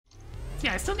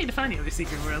Yeah, I still need to find the other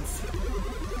secret worlds.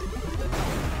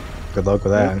 Good luck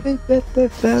with that.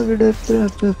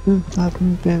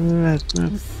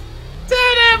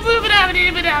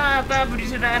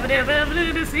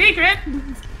 Secret!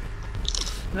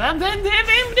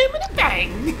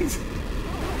 Bang!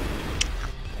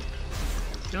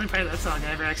 The only part of that song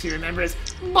I ever actually remember is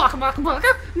Baka Baka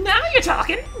Baka, now you're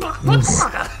talking! Baka Baka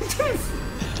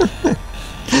Baka!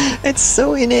 It's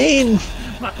so inane!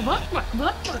 That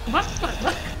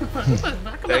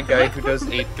guy who does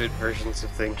 8-bit versions of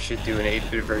things should do an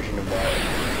 8-bit version of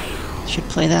that. Should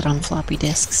play that on floppy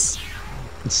disks.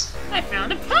 I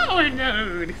found a power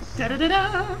node! Da da da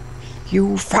da!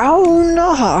 You found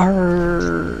a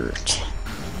heart!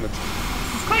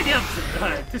 It's quite the opposite of the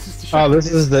heart. This is the Oh,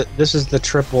 this is the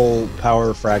triple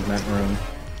power fragment room.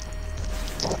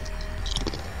 It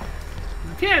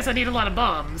appears I need a lot of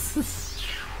bombs.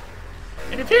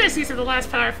 It appears these are the last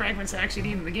power fragments I actually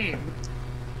need in the game.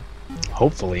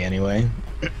 Hopefully, anyway.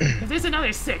 If there's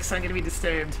another 6, I'm gonna be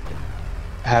disturbed.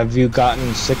 Have you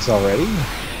gotten 6 already?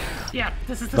 Yeah,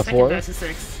 this is the Before? second batch of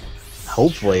 6.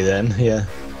 Hopefully, then, yeah.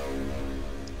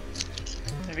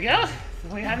 There we go.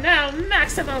 We have now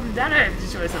maximum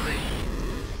damage or something.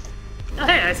 Oh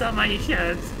hey, I saw my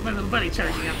little buddy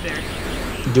charging up there.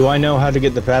 Do I know how to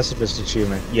get the pacifist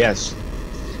achievement? Yes.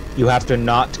 You have to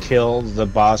not kill the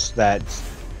boss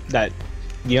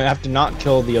you have to not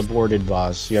kill the aborted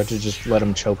boss. You have to just let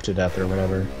him choke to death or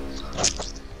whatever.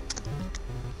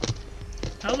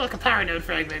 Oh look, a power node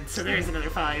fragment, so there's another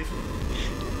 5.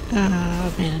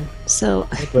 Oh man. So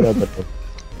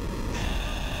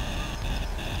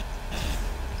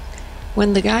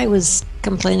when the guy was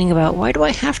complaining about why do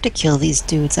I have to kill these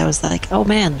dudes, I was like, oh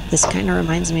man, this kind of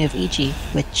reminds me of EG,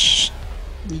 which,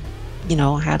 you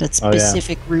know, had a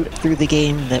specific route through the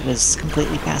game that was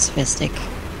completely pacifistic.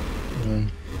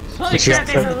 Holy crap,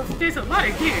 there's a lot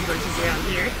of gear glitches around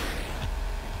here.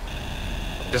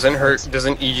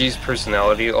 Doesn't EG's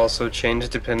personality also change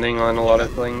depending on a lot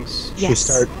of things?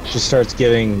 Yes. She starts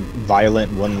giving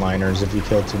violent one-liners if you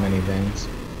kill too many things.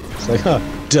 It's like, huh,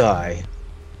 die.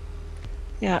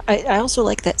 Yeah, I also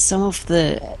like that some of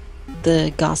the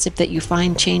gossip that you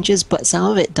find changes, but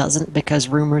some of it doesn't because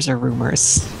rumors are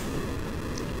rumors.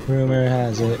 Rumor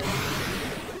has it.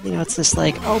 You know, it's just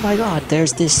like, oh my god,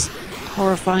 there's this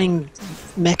horrifying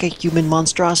mecha-human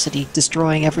monstrosity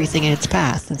destroying everything in its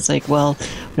path. It's like, well,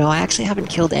 no, I actually haven't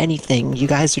killed anything. You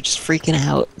guys are just freaking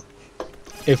out.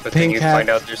 If But then Pink you had, find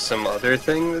out there's some other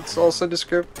thing that's also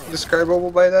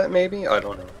describable by that, maybe? I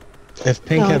don't know. if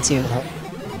Pink No, had, it's you.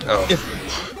 Oh.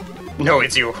 No,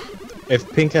 it's you. if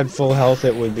Pink had full health,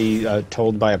 it would be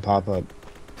told by a pop-up.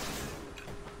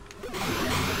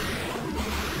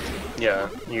 Yeah,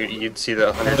 you'd see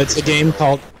the 100%. It's a game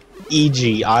called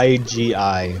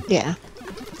EGIGI. Yeah.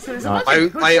 So there's a bunch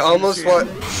of I glitches almost here. watched...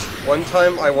 One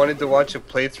time I wanted to watch a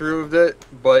playthrough of it,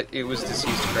 but it was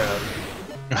Deceased Crowd.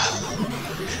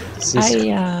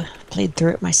 I played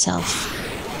through it myself.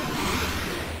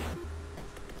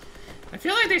 I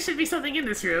feel like there should be something in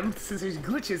this room, since there's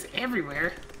glitches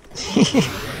everywhere.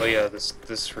 Oh yeah,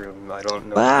 this room, I don't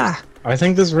know. Ah! I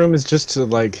think this room is just to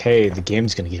like, hey, the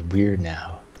game's gonna get weird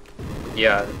now.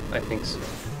 Yeah, I think so.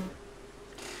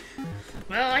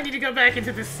 Well, I need to go back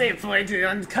into this save point to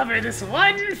uncover this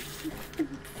one.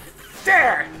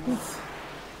 There!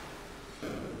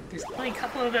 There's only a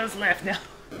couple of those left now.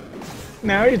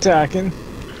 Now you're talking.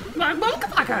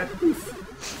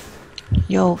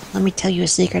 Yo, let me tell you a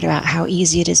secret about how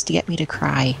easy it is to get me to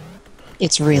cry.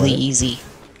 It's really easy.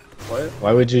 What?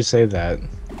 Why would you say that?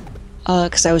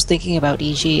 Because I was thinking about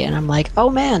EG, and I'm like, oh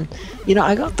man, you know,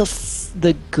 I got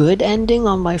the good ending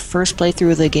on my first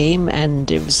playthrough of the game,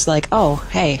 and it was like, oh,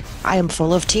 hey, I am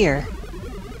full of tear.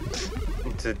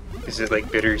 Is it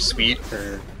like bittersweet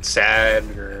or sad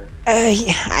or?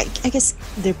 Yeah, I guess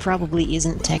there probably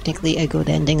isn't technically a good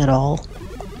ending at all.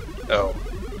 Oh,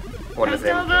 one How's of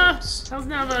them. Nova? games. How's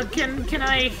Nova? Can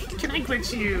I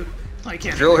glitch you? I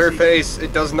can't. Drill her glitch you. face.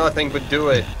 It does nothing but do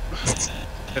it.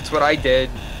 That's what I did.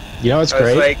 You know what's I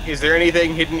was great? like, is there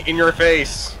anything hidden in your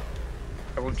face?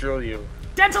 I will drill you.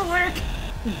 Dental work.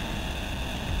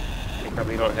 You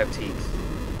probably don't have teeth.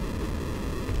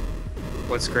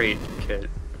 What's great, kid?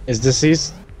 Is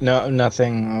deceased? No,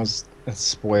 nothing.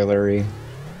 That's spoilery.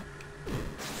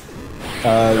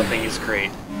 Nothing is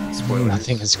great. Spoilers.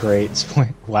 Nothing is great.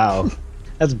 Wow,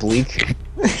 that's bleak.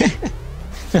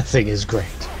 Nothing is great.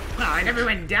 Wow, I never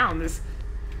went down this.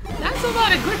 That's a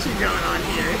lot of glitching going on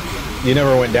here. You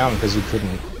never went down because you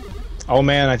couldn't. Oh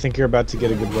man, I think you're about to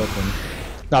get a good weapon.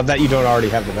 Not that you don't already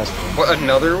have the best one. What,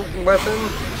 another weapon?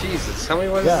 Jesus, how many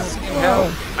weapons Yeah. does this game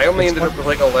have? I only ended up with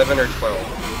like 11 or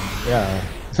 12. Yeah,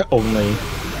 only.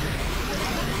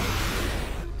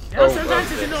 You know,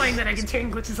 sometimes it's annoying that I can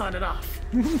turn glitches on and off.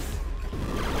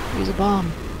 Use a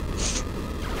bomb.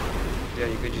 Yeah,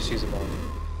 you could just use a bomb.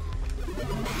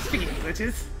 Speaking of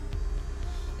glitches.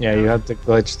 Yeah, you have to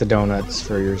glitch the donuts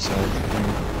for yourself.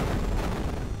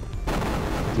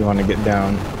 If you want to get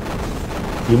down.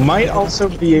 You might also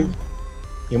be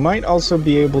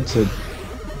able to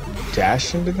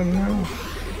dash into them now.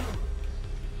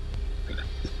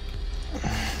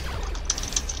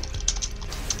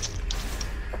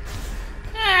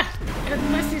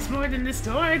 Unless it's more than this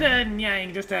door, then yeah, you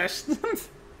can just dash.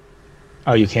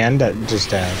 Oh, you can just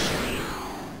dash.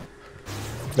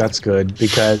 That's good,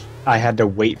 because I had to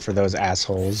wait for those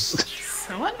assholes.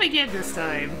 So what did we get this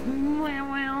time?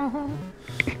 Well,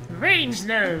 range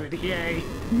node, yay.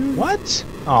 What?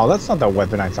 Oh, that's not the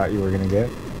weapon I thought you were gonna get.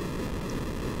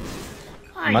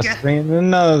 Must be in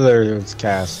another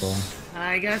castle.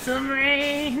 I got some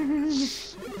range.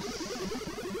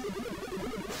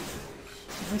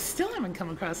 We still haven't come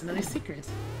across another secret.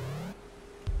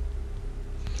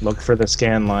 Look for the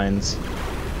scan lines.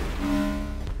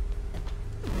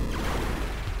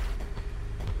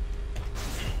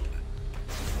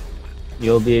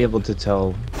 You'll be able to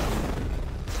tell,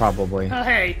 probably. Oh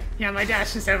hey, yeah, my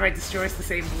dash just outright destroys the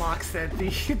same blocks that the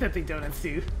donuts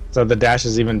do. So the dash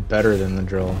is even better than the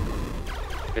drill.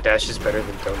 The dash is better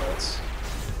than donuts.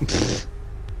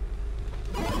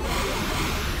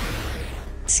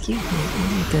 Excuse me, I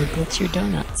need to glitch your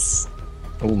donuts.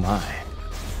 Oh my.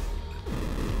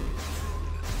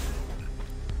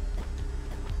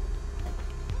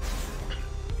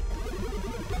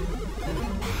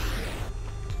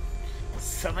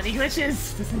 So many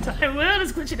glitches! This entire world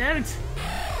is glitching out!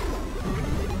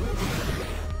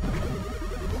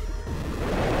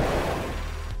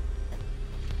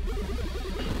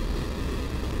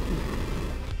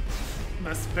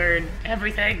 Must burn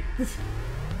everything!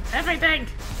 Everything!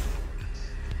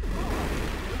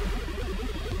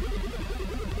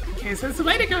 Okay, so it's a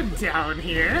way to go down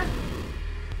here.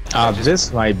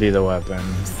 This might be the weapon.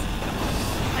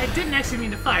 I didn't actually mean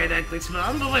to fire that glitch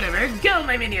bomb, but whatever. Go,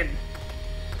 my minion!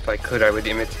 If I could, I would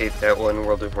imitate that one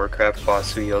World of Warcraft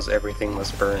boss who yells "Everything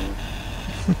must burn"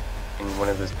 in one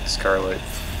of the Scarlet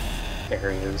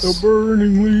areas. The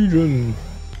Burning Legion.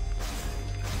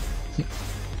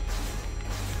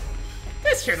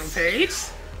 This journal page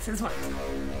says what?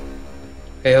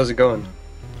 Hey, how's it going?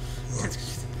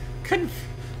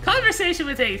 Conversation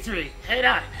with A3. Hey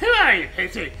Dad, who are you?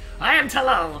 A3. I am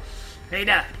Talal. Hey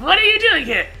Dad, what are you doing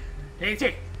here?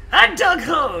 A3. Undug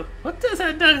hole! What does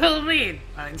undug hole mean?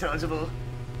 Unintelligible.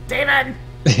 Damon!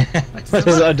 What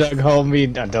does undug hole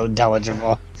mean?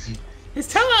 Unintelligible. Is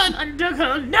Talal undug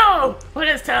hole? No! What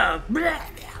is Talal?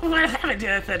 What happened to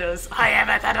Athenos? I am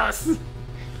Athenos!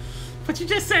 But you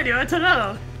just said you are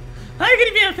Talal. How can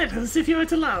you be Athenos if you are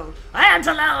Talal? I am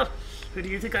Talal! Who do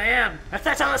you think I am?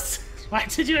 Athenos! Why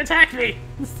did you attack me?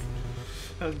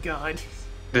 Oh god.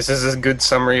 This is a good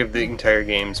summary of the entire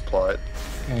game's plot.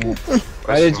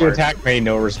 Why did you attack me?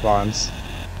 No response.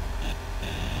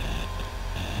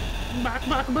 Buck,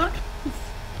 buck, buck.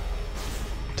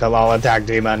 Talal attack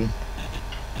demon.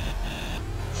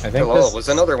 I think Talal was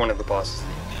another one of the bosses.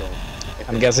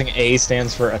 I'm guessing A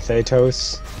stands for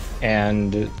Athetos,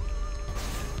 and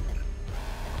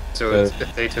so it's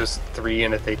Athetos 3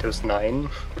 and Athetos 9.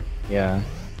 Yeah.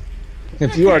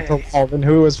 If you are Talal, then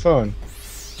who was phone?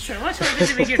 Sure, what order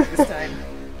did we get this time?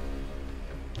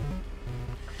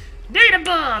 Data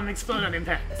bomb! Explode on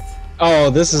impact. Oh,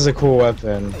 this is a cool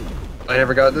weapon. I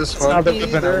never got this one.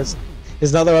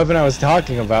 It's not the weapon I was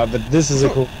talking about, but this is a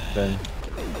cool weapon.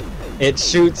 It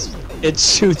shoots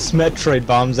Metroid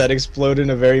bombs that explode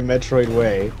in a very Metroid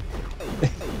way.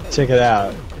 Check it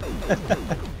out.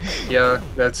 Yeah,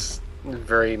 that's a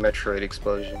very Metroid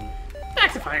explosion.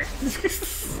 Back to fire.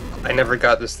 I never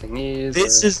got this thing either.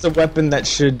 This is the weapon that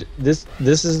should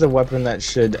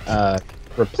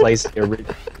replace the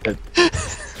original.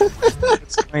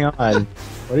 What's going on?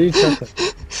 What are you talking?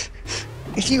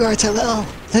 If you are Talal,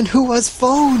 then who was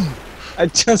phone? I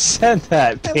just said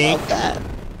that, Pink. I love that.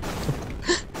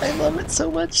 I love it so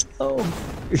much, though.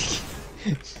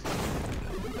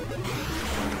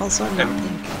 Also, I'm not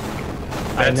Pink.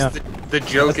 I know. The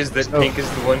joke is that Pink is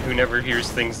the one who never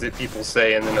hears things that people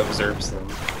say and then observes them.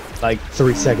 Like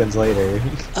 3 seconds later.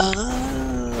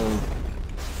 Oh.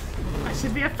 I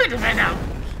should be offended right now.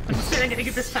 I'm just gonna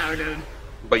get this power down.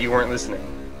 But you weren't listening.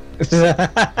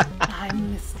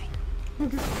 I'm listening.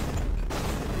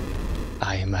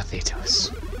 I am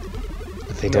Athetos.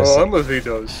 No, I'm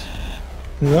Athetos.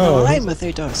 No, I'm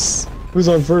Athetos. who's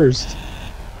on first?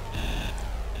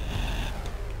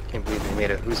 Can't believe they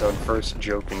made a Who's on First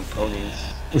joke in Ponies.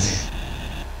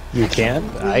 You can?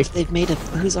 They've made a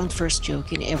Who's on First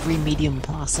joke in every medium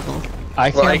possible.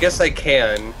 Well, I guess I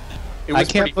can. It was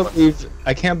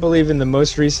I can't believe in the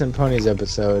most recent Ponies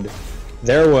episode,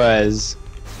 there was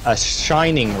a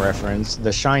Shining reference,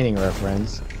 the Shining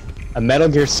reference, a Metal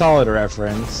Gear Solid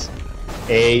reference,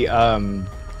 a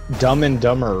Dumb and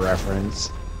Dumber reference.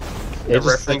 A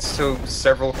reference to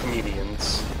several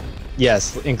comedians.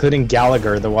 Yes, including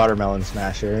Gallagher, the Watermelon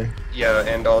Smasher. Yeah,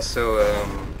 and also,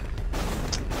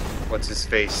 what's his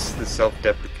face? The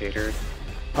self-deprecator.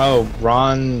 Oh,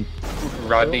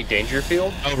 Rodney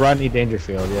Dangerfield? Oh, Rodney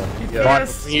Dangerfield, yeah.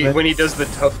 Yes. When he does the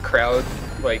tough crowd,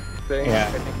 like, thing.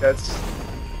 Yeah. I think that's...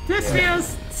 This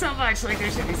feels so much like there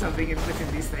should be something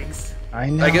within these things. I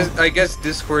know. I guess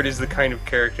Discord is the kind of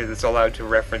character that's allowed to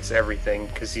reference everything,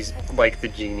 because he's like the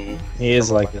genie. He is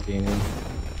like the genie.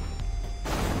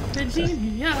 The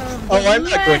genie of the I'm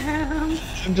not going. lamb.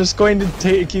 I'm just going to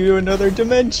take you to another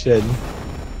dimension.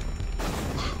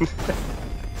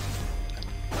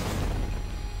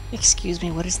 Excuse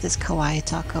me, what is this kawaii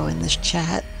taco in this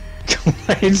chat?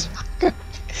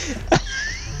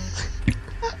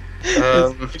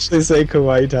 Actually say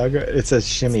kawaii taco. It's a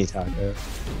shimmy taco.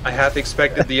 I half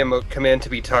expected the emote command to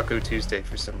be Taco Tuesday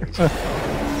for some reason.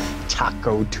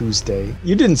 Taco Tuesday.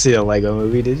 You didn't see the Lego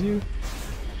movie, did you?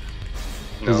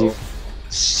 No.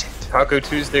 Shit. Taco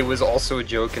Tuesday was also a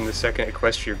joke in the second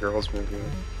Equestria Girls movie.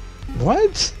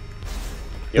 What?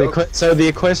 Yep. So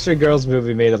the Equestria Girls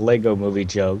movie made a Lego movie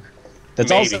joke. That's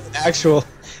Maybe. also an actual.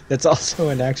 That's also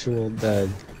an actual.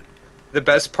 The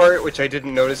best part, which I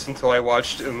didn't notice until I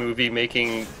watched a movie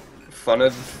making fun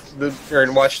of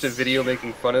watched a video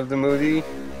making fun of the movie,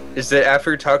 is that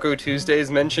after Taco Tuesday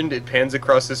is mentioned, it pans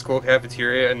across the school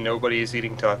cafeteria and nobody is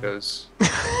eating tacos.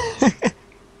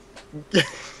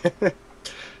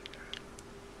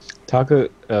 Taco.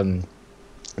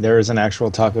 There is an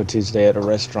actual Taco Tuesday at a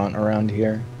restaurant around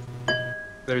here.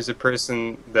 There's a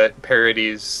person that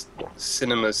parodies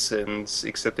Cinema Sins,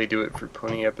 except they do it for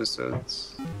pony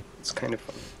episodes. It's kind of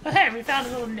fun. Oh, hey, we found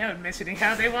a little note mentioning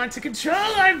how they want to control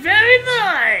our very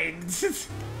minds.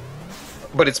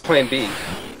 But it's Plan B,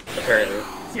 apparently.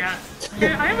 Yeah,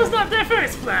 I was not their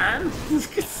first plan.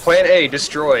 Plan A,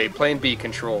 destroy. Plan B,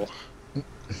 control.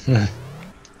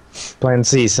 Plan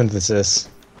C, synthesis.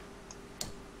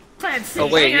 Plan C, Oh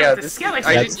wait, hang yeah, out with the skeletons.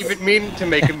 I didn't even mean to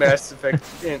make a Mass Effect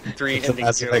 3 It's a ending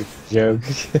Mass joke. Effect joke.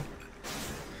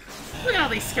 Look at all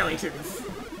these skeletons.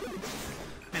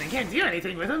 And I can't do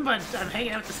anything with them, but I'm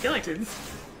hanging out with the skeletons.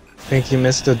 I think you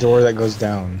missed a door that goes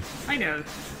down. I know.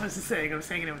 I was just saying, I was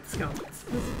hanging out with the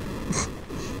skeletons.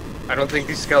 I don't think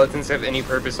these skeletons have any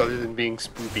purpose other than being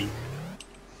spoopy.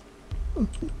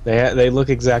 They look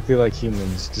exactly like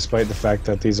humans, despite the fact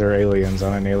that these are aliens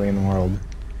on an alien world.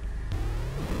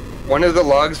 One of the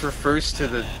logs refers to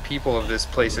the people of this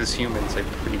place as humans, I'm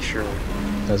pretty sure.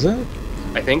 Does it?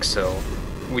 I think so.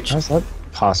 Which, How's that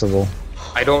possible?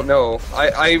 I don't know.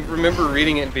 I remember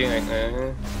reading it and being like,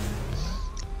 eh.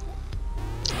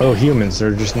 Oh, humans,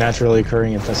 they're just naturally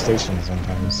occurring infestations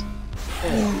sometimes.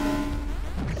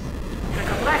 The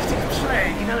galactic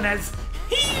plague known as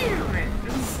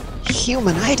humans.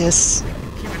 Humanitis.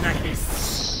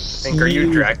 Humanitis. Think, are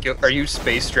you Dracula? Are you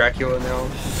Space Dracula now?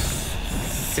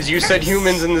 Because you said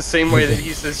humans in the same way that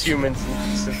he says humans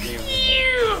and he says humans.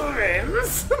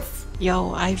 Humans.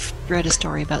 Yo, I've read a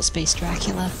story about Space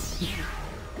Dracula.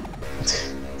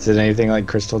 Is it anything like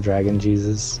Crystal Dragon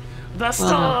Jesus? The Well,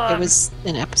 star. no, it was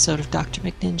an episode of Dr.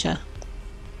 McNinja.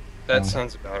 That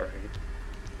sounds about right.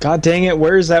 God dang it,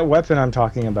 where is that weapon I'm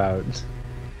talking about?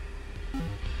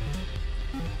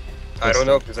 I don't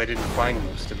know, because I didn't find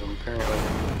most of them, apparently.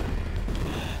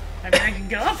 I mean, I can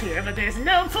go up here, but there's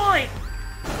no point.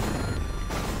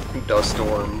 Dust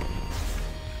Orm.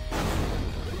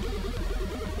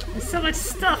 There's so much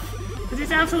stuff. But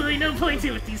there's absolutely no point to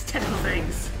it with these tentacle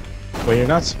things. Well, you're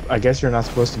not. I guess you're not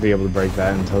supposed to be able to break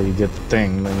that until you get the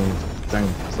thing. Then you think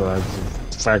so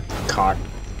that's a fact cock.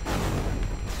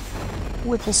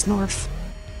 Whipple Snorf.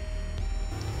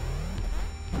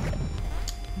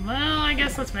 Well, I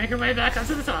guess let's make our way back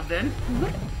onto the top then.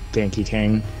 Danky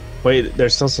King. Wait,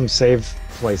 there's still some save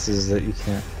places that you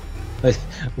can't. Like,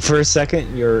 for a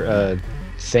second, your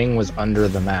thing was under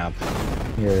the map.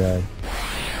 Your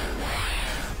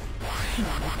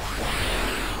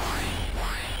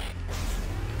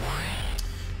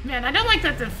Man, I don't like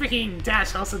that the freaking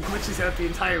dash also glitches out the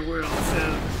entire world,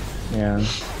 so yeah.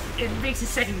 it makes you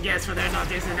second guess whether or not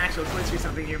there's an actual glitch or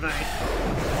something nearby.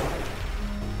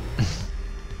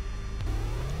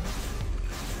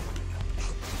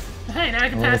 Hey, now I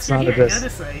can Well, pass it's through not here the and best. go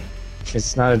this way.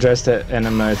 It's not addressed to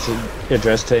Enema, it's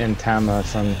addressed to Intama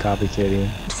from Copy Kitty.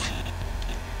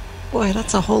 Boy,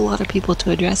 that's a whole lot of people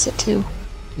to address it to.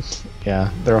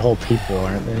 Yeah, they're whole people,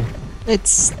 aren't they?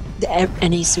 It's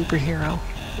any superhero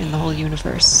in the whole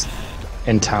universe.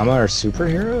 Intama are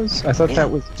superheroes? I thought Yeah.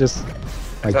 that was just...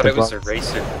 I like thought the it was a boss.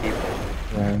 race of people.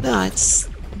 Yeah. No, it's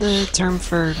the term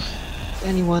for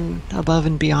anyone above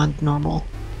and beyond normal.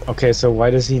 Okay, so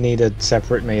why does he need a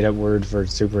separate made-up word for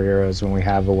superheroes when we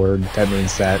have a word that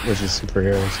means that, which is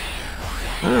superheroes?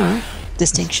 I don't know.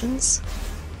 Distinctions?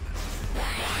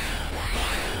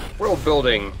 World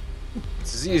building.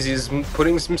 It's as easy as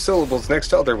putting some syllables next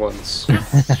to other ones.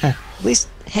 At least,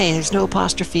 hey, there's no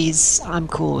apostrophes. I'm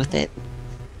cool with it.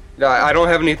 No, I don't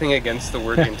have anything against the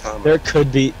word Intama. There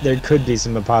could be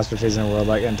some apostrophes in a world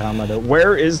like Intama, though.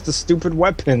 Where is the stupid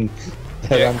weapon?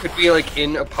 That Yeah, I'm- it could be like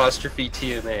in apostrophe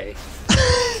TMA.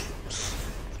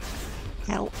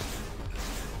 Help.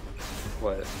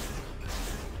 What?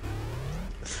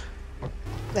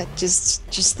 That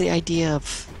just the idea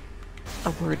of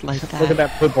a word like that. Look at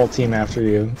that football team after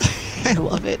you. I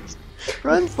love it.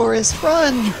 Run, Forrest,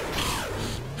 run!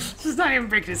 This is not even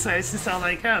breaking side, it's just all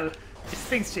like, oh, this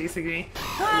thing's chasing me.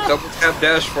 Ah! Double tap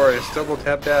dash for us. Double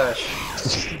tap dash.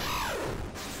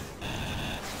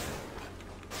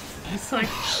 It's like,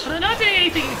 when I'm not doing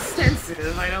anything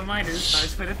extensive, I don't mind it as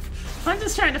much, but if I'm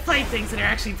just trying to fight things that are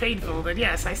actually painful, then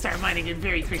yes, I start minding it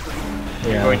very quickly.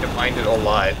 You're Yeah. going to mind it a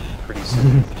lot pretty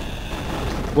soon.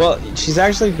 Well, she's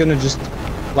actually gonna just,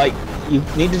 like, you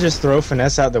need to just throw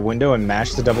finesse out the window and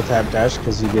mash the double tap dash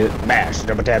because you get mash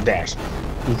double tap dash.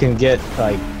 You can get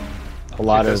like a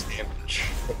lot It does of. damage.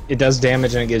 It does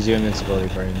damage and it gives you invincibility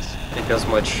frames. It does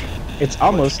much, It's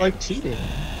almost like cheating.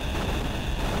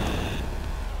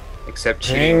 except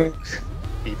cheating Pink.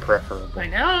 would be preferable. I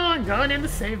know, I'm going in the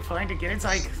same point to get its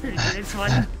like, get its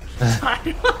one.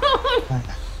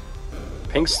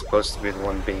 Pink's supposed to be the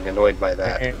one being annoyed by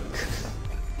that. Pink.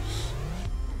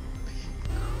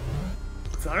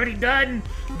 It's already done.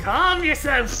 Calm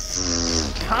yourself.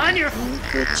 Calm your.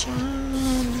 Good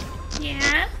job.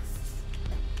 Yeah.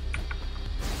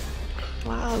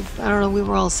 Wow, I don't know, we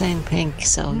were all saying pink,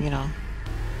 so, you know.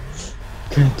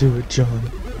 Can't do it,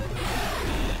 John.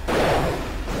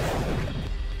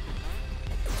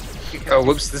 Oh,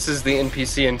 whoops, this is the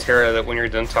NPC in Terra that when you're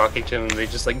done talking to them, they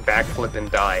just like backflip and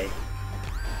die.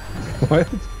 What?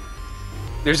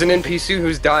 There's an NPC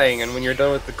who's dying, and when you're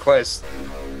done with the quest,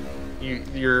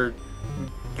 your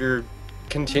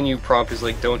continue prompt is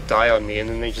like, don't die on me, and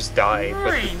then they just die. But the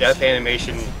Right. death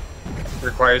animation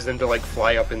requires them to like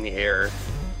fly up in the air.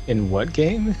 In what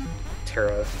game?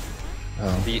 Terra.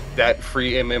 Oh. That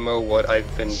free MMO what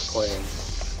I've been playing.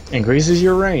 Increases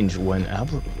your range when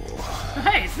applicable. Oh,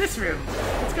 hey, it's this room.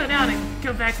 Let's go down and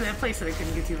go back to that place that I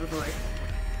couldn't get to before.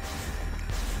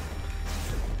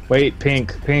 Wait,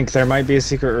 Pink, there might be a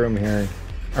secret room here.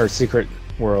 Or secret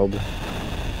world.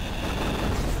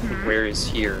 Where is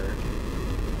here?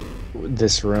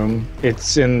 This room.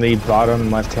 It's in the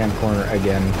bottom left-hand corner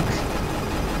again.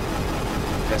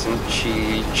 Hasn't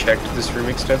she checked this room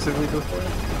extensively before?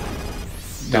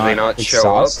 Do they not show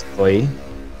up? exhaustively.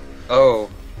 Oh,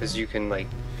 because you can dig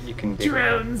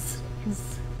Drones.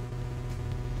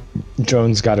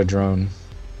 Drone's got a drone.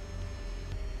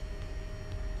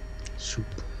 Shoop.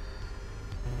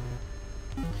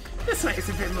 This way is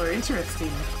a bit more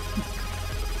interesting.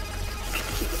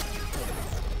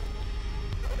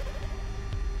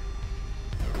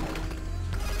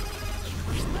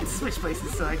 Let's switch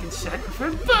places so I can check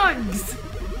for bugs.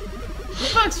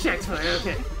 The bugs checked for it,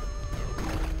 okay.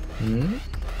 Hmm?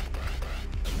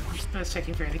 I was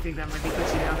checking for anything that might be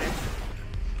glitchy down there.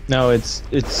 No, it's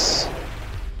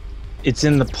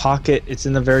in the pocket. It's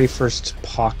in the very first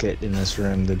pocket in this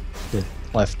room, the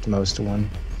leftmost one.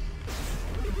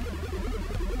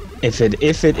 If it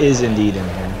is indeed in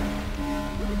here.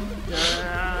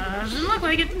 Doesn't look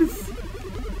like it.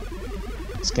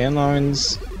 Scan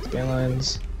lines.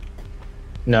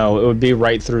 No, it would be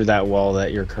right through that wall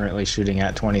that you're currently shooting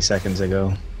at 20 seconds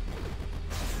ago.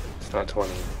 It's not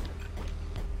 20.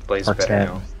 Plays Or better 10.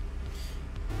 now.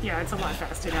 Yeah, it's a lot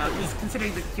faster now, because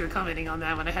considering that you were commenting on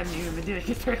that one, I hadn't even been doing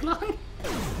it very long.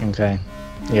 Okay.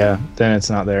 Yeah, then it's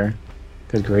not there.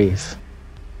 Good grief.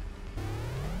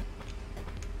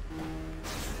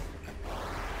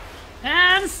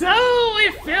 And so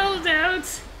we filled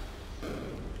out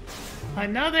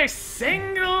another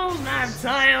single map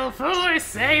tile for a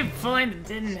save point that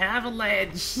didn't have a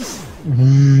ledge.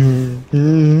 Move!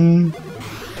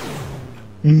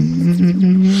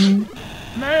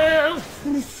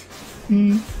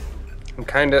 I'm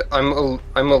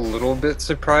I'm a little bit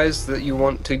surprised that you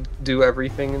want to do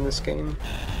everything in this game.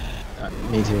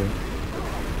 Me too.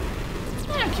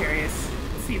 I'm curious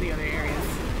to see the other areas.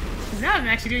 Because now I'm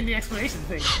actually doing the exploration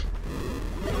thing.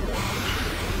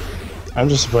 I'm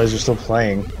just surprised you're still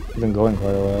playing. You've been going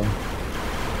quite a while.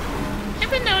 I've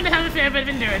been known to have a fair bit of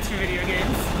endurance for video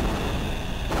games.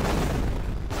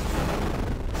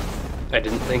 I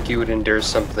didn't think you would endure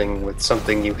something with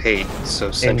something you hate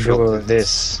so central Endure to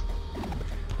this.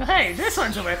 Well, hey, this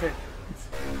one's a weapon.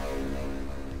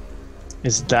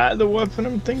 Is that the weapon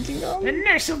I'm thinking of?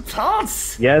 Inertial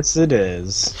pulse! Yes, it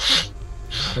is.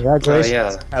 Congratulations.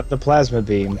 Yeah. Have the plasma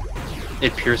beam.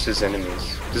 It pierces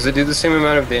enemies. Does it do the same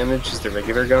amount of damage as the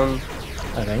regular gun?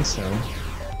 I think so.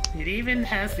 It even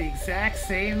has the exact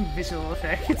same visual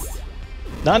effects.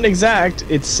 Not exact.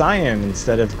 It's cyan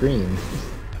instead of green.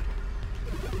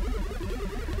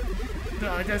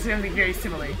 No, it does something very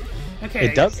similar. Okay,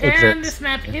 It does look and very- this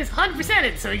map is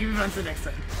 100%ed, so you can move on to the next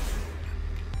one.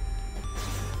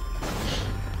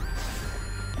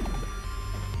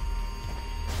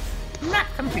 Map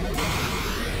complete.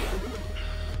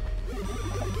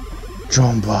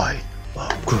 Drawn by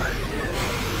upgrade.